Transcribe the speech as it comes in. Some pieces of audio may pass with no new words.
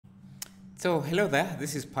So hello there,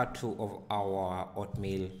 this is part 2 of our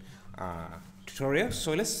oatmeal tutorial.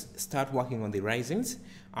 So let's start working on the raisins,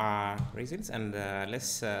 and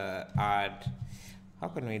let's add, how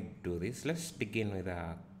can we do this? Let's begin with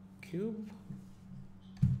a cube,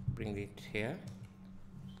 bring it here.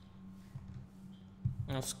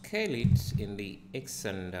 Now scale it in the X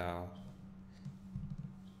and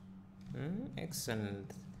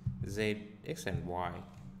Z, X and Y,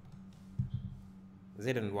 Z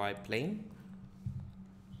and Y plane.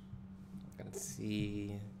 You can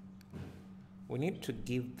see we need to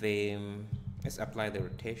give them, let's apply the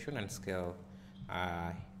rotation and scale,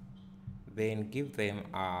 then give them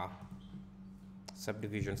a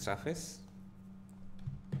subdivision surface.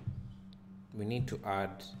 We need to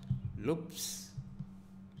add loops,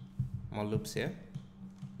 more loops here.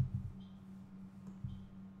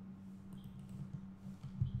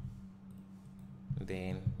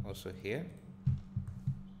 Then also here.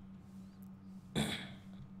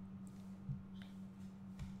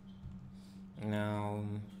 Now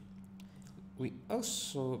we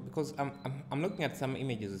also, because I'm looking at some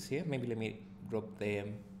images here, maybe let me drop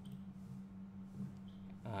them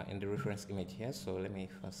in the reference image here. So let me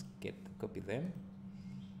first copy them.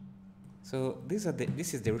 So this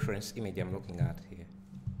is the reference image I'm looking at here.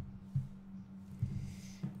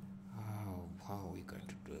 How are we going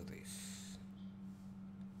to do this?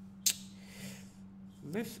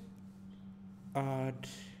 Let's add.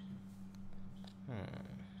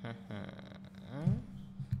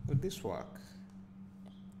 Would this work?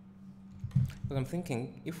 Because I'm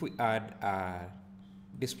thinking if we add a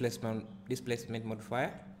displacement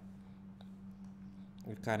modifier,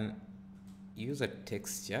 we can use a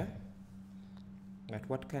texture. But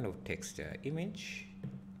what kind of texture? Image?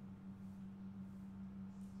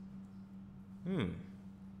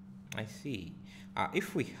 I see.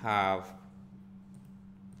 If we have,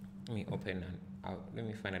 let me open and let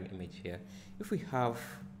me find an image here. If we have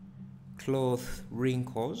cloth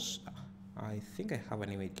wrinkles, I think I have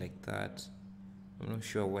an image like that. I'm not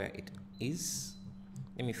sure where it is.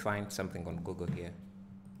 Let me find something on Google here,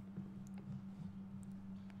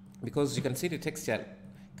 because you can see the texture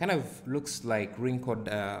kind of looks like wrinkled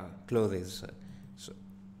clothes. So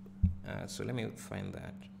let me find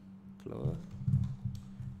that. Cloth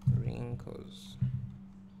wrinkles.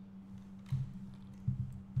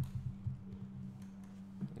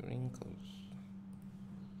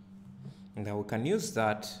 Now we can use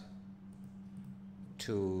that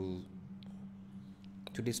to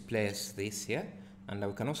displace this here, and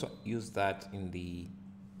we can also use that in the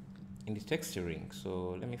texturing.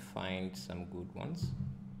 So let me find some good ones.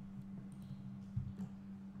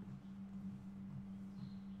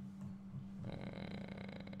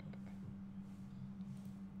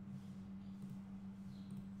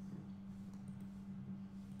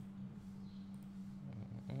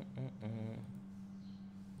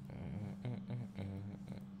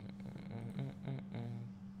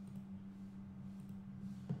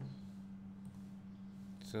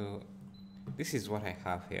 So this is what I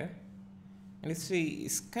have here, and let's see,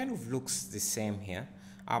 it kind of looks the same here,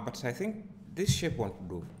 but I think this shape won't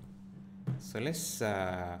do. So let's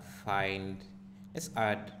add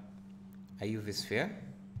a UV sphere,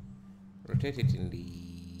 rotate it in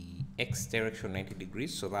the X direction 90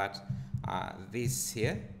 degrees, so that this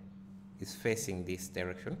here is facing this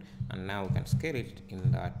direction, and now we can scale it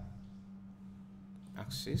in that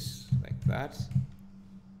axis like that.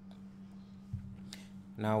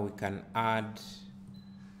 Now we can add,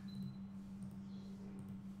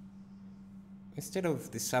 instead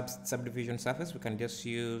of the subdivision surface, we can just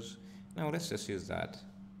use, now let's just use that,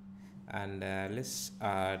 and let's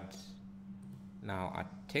add now a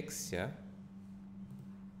texture,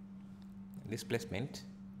 displacement,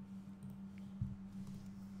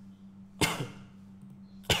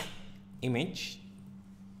 image,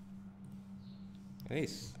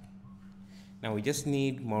 this. Now we just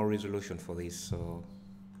need more resolution for this, so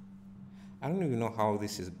I don't even know how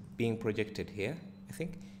this is being projected here. I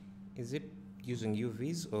think, is it using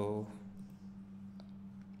UVs or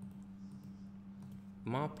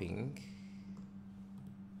mapping?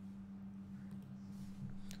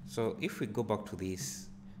 So if we go back to this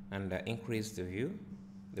and increase the view,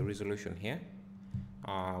 the resolution here,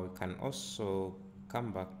 we can also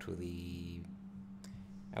come back to the,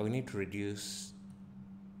 we need to reduce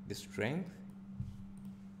the strength,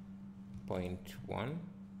 0.1.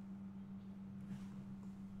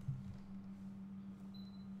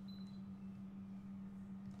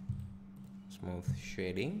 Smooth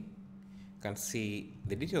shading. You can see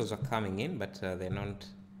the details are coming in, but they're not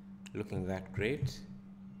looking that great.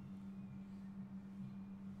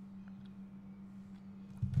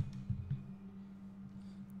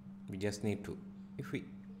 just need to, if we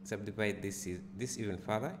subdivide this even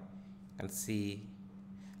further, you can see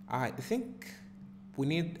I think we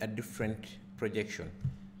need a different projection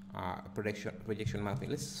mapping.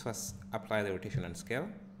 Let's first apply the rotation and scale.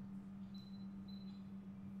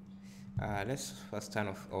 Let's first turn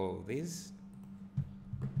off all of these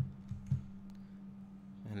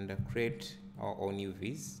and create our own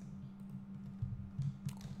UVs.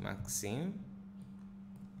 Maxim.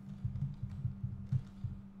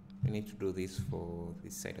 We need to do this for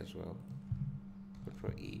this side as well.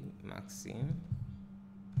 Control E, Maxim.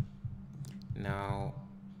 Now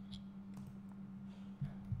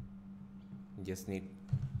just need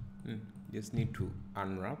to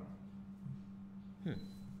unwrap.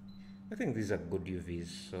 I think these are good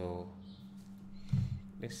UVs, so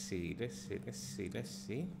let's see.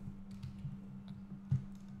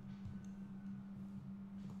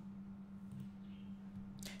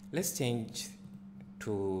 Let's change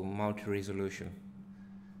to multi-resolution.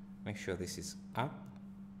 Make sure this is up.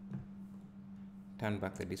 Turn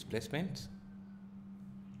back the displacement.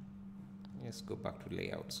 Let's go back to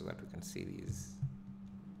layout so that we can see these.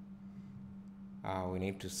 We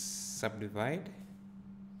need to subdivide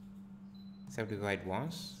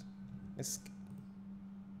once. Let's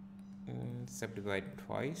subdivide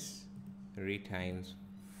twice, 3 times,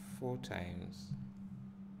 4 times.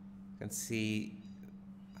 You can see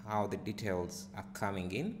how the details are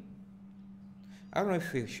coming in. I don't know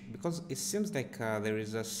if we because it seems like there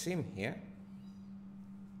is a seam here,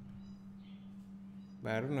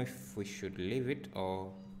 but I don't know if we should leave it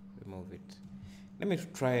or remove it. Let me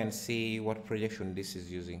try and see what projection this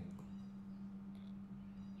is using.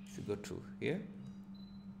 If you go to here,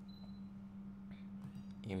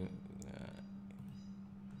 in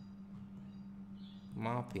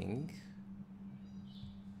mapping,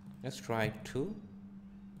 let's try 2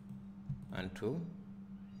 and 2,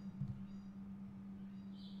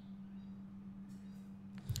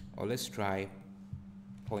 or let's try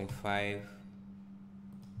 0.5,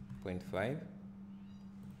 0.5,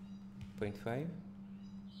 0.5.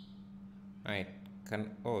 Right,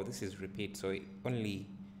 oh, this is repeat, so it only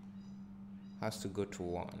has to go to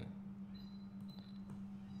 1.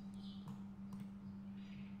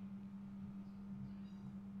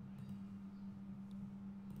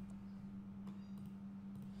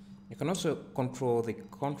 You can also control the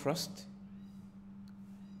contrast.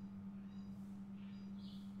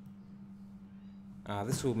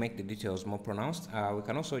 This will make the details more pronounced. We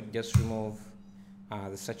can also just remove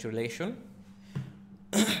the saturation.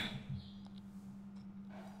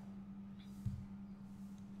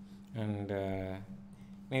 And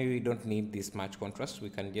maybe we don't need this much contrast. We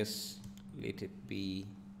can just let it be.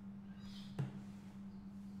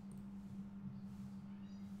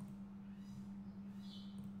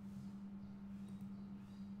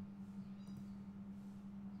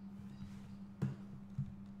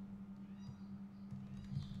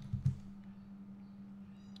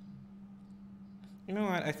 You know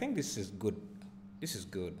what? I think this is good. This is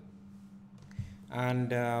good.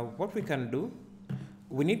 And what we can do,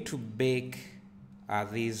 we need to bake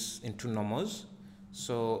these into normals,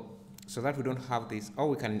 so that we don't have this. Or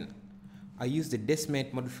we can use the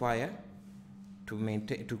Decimate Modifier to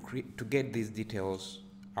maintain to get these details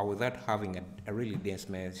without having a really dense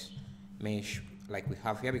mesh like we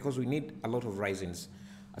have here, because we need a lot of raisins.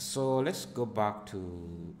 So let's go back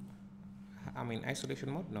to. I'm in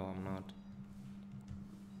isolation mode. No, I'm not.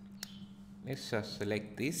 Let's just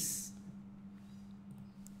select this,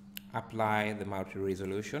 apply the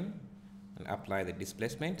multi-resolution, and apply the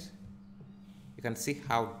displacement. You can see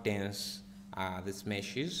how dense this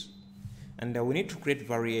mesh is, and we need to create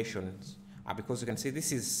variations because you can see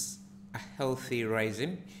this is a healthy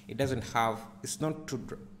raisin. It doesn't have, it's not too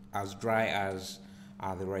as dry as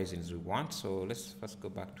the raisins we want. So let's first go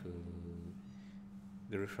back to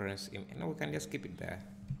the reference image. No, we can just keep it there.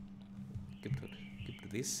 Keep to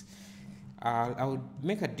this. I would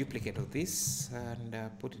make a duplicate of this and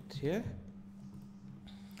put it here.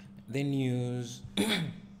 Then use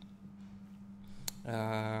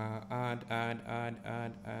add.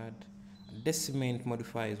 Decimate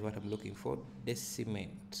modifier is what I'm looking for.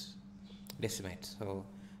 Decimate. So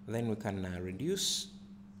then we can reduce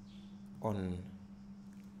on.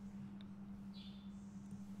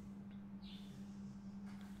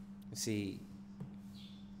 See.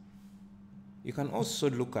 You can also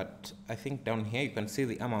look at, I think down here, you can see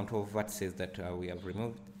the amount of vertices that we have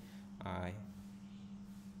removed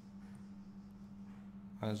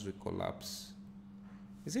as we collapse.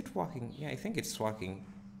 Is it working? Yeah, I think it's working.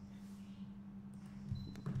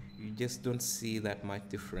 You just don't see that much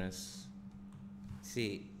difference.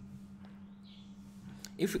 See,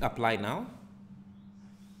 If we apply now,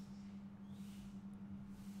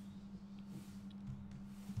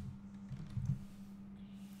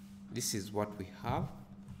 this is what we have.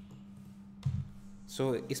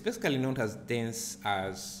 So it's basically not as dense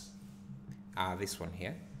as this one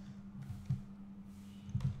here.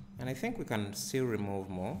 And I think we can still remove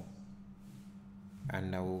more.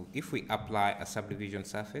 And now if we apply a subdivision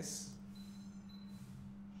surface,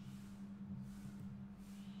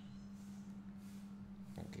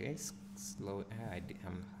 okay, slow. I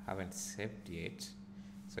haven't saved yet.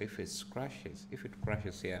 So if it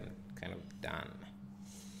crashes here, I'm kind of done.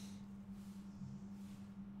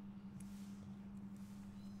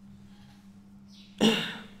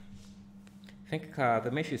 I think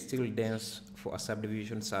the mesh is still dense for a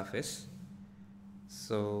subdivision surface.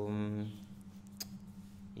 So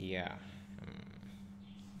yeah.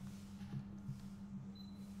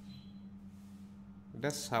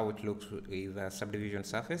 That's how it looks with a subdivision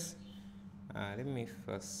surface. Let me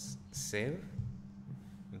first save,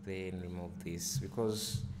 then remove this,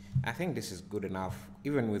 because I think this is good enough.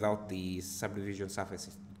 Even without the subdivision surface,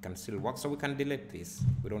 it can still work. So we can delete this.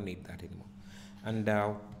 We don't need that anymore. And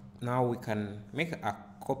now we can make a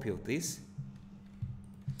copy of this.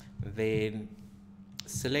 Then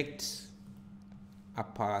select a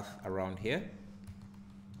path around here,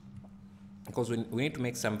 because we need to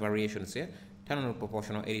make some variations here. Turn on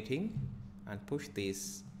proportional editing and push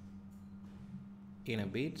this in a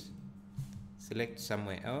bit. Select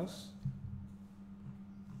somewhere else.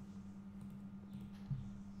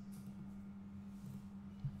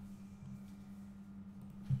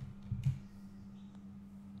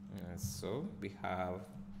 And so we have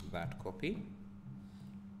that copy.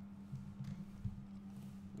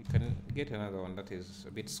 You can get another one that is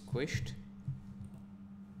a bit squished.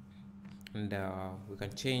 And we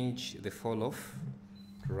can change the fall off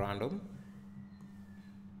to random.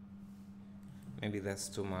 Maybe that's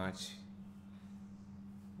too much.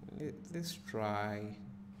 Let's try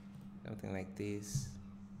something like this.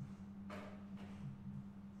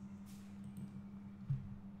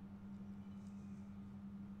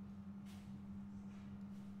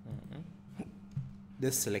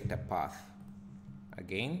 Let's select a path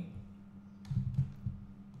again.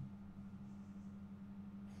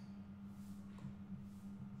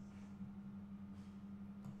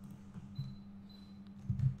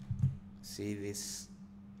 See this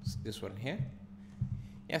one here.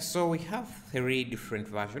 Yeah, so we have 3 different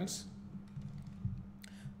versions.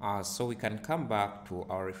 So we can come back to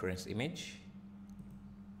our reference image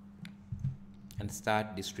and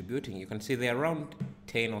start distributing. You can see they're around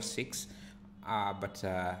 10 or 6, but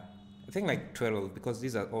I think like 12, because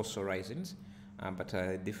these are also raisins, but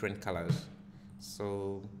different colors.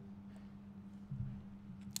 So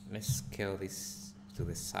let's scale this to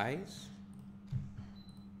the size.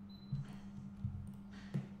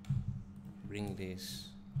 Bring this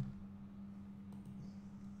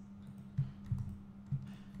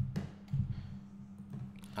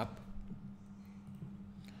up.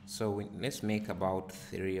 So let's make about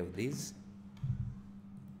 3 of these.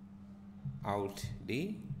 Alt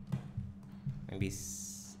D, maybe,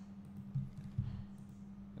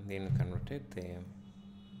 and then we can rotate them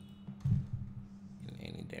in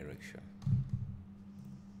any direction.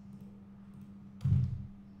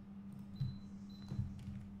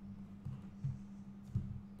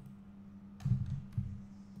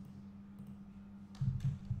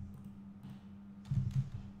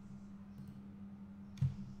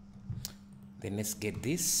 Then let's get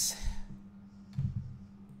this.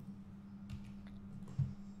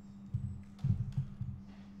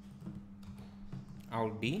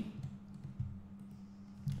 Alt D.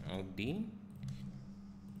 Alt D.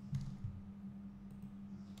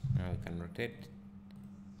 Now we can rotate,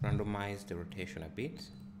 randomize the rotation a bit.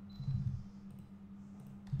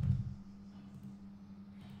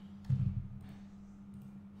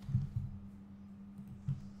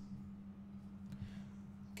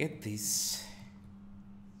 Get this.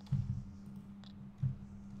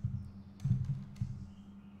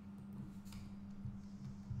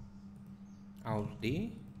 Alt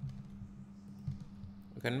D.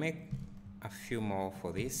 We can make a few more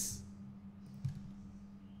for this.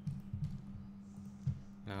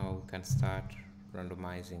 Now we can start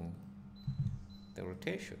randomizing the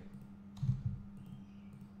rotation.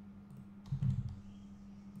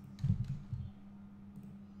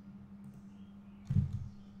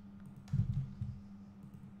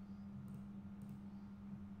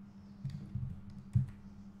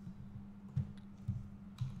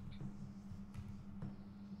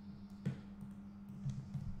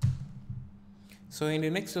 So in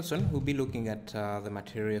the next lesson, we'll be looking at the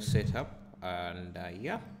material setup and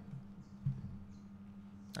yeah,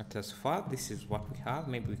 thus far this is what we have.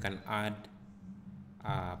 Maybe we can add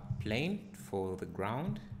a plane for the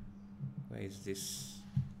ground. Where is this?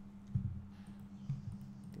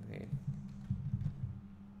 Okay.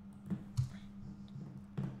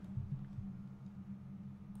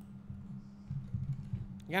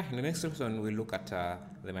 Yeah, in the next episode we'll look at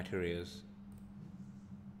the materials.